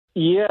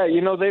Yeah,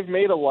 they've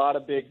made a lot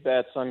of big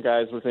bets on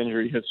guys with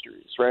injury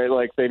histories, right?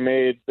 Like they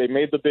made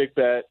the big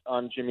bet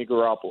on Jimmy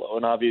Garoppolo,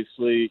 and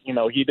obviously,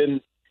 he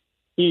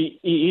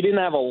didn't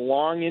have a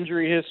long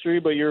injury history,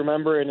 but you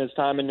remember in his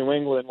time in New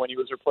England when he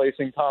was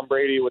replacing Tom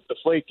Brady with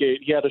Deflategate,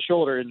 he had a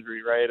shoulder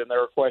injury, right? And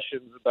there were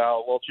questions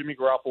about, well, Jimmy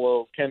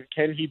Garoppolo,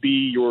 can he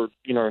be your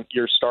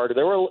starter?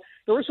 There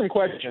were some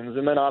questions,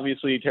 and then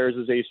obviously he tears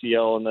his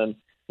ACL, and then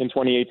in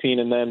 2018,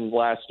 and then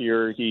last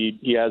year he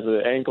has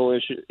an ankle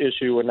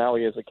issue, and now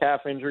he has a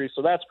calf injury,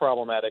 so that's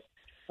problematic.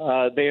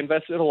 They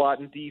invested a lot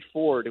in Dee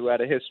Ford, who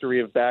had a history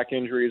of back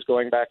injuries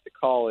going back to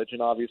college,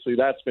 and obviously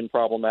that's been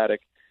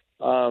problematic.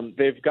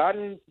 They've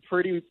gotten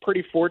pretty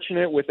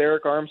fortunate with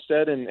Eric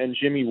Armstead and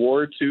Jimmy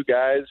Ward, two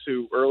guys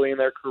who early in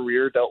their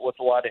career dealt with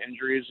a lot of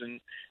injuries and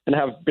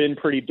have been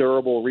pretty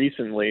durable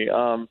recently.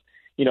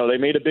 They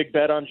made a big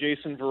bet on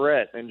Jason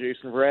Verrett, and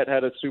Jason Verrett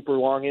had a super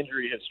long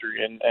injury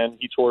history, and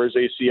he tore his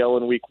ACL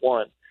in week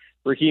 1.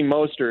 Raheem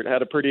Mostert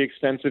had a pretty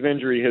extensive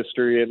injury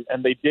history,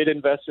 and they did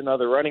invest in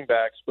other running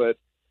backs, but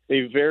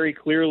they very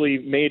clearly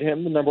made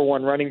him the number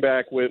one running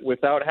back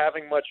without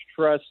having much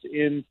trust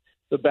in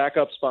the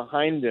backups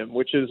behind him,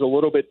 which is a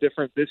little bit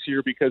different this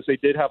year because they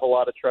did have a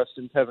lot of trust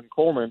in Tevin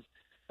Coleman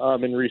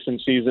in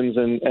recent seasons,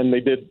 and they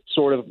did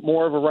sort of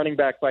more of a running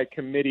back by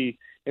committee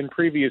in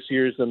previous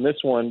years than this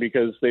one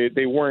because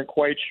they weren't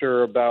quite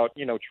sure about,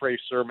 Trey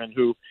Sermon,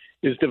 who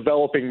is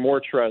developing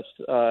more trust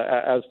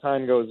as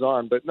time goes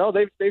on. But no,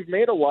 they've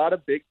made a lot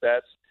of big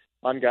bets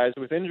on guys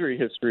with injury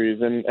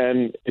histories,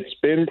 and it's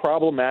been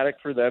problematic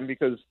for them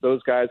because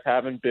those guys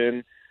haven't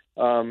been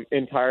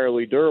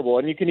entirely durable.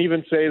 And you can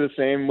even say the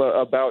same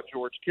about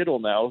George Kittle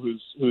now,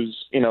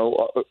 who's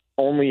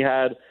only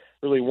had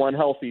really one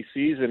healthy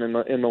season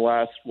in the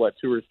last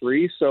 2 or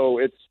 3. So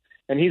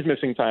and he's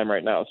missing time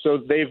right now. So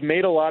they've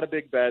made a lot of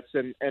big bets,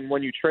 and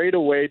when you trade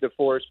away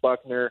DeForest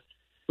Buckner,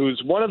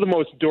 who's one of the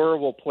most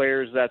durable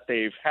players that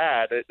they've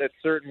had, that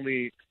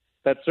certainly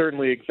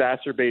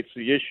exacerbates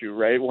the issue,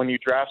 right? When you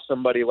draft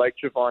somebody like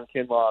Javon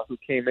Kinlaw, who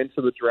came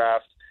into the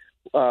draft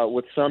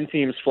with some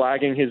teams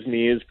flagging his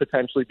knee as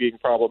potentially being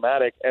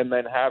problematic and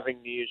then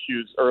having knee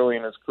issues early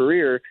in his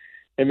career,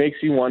 it makes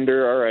you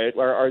wonder, all right,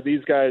 are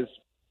these guys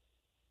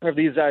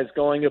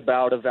going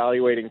about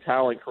evaluating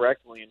talent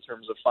correctly in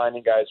terms of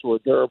finding guys who are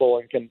durable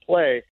and can play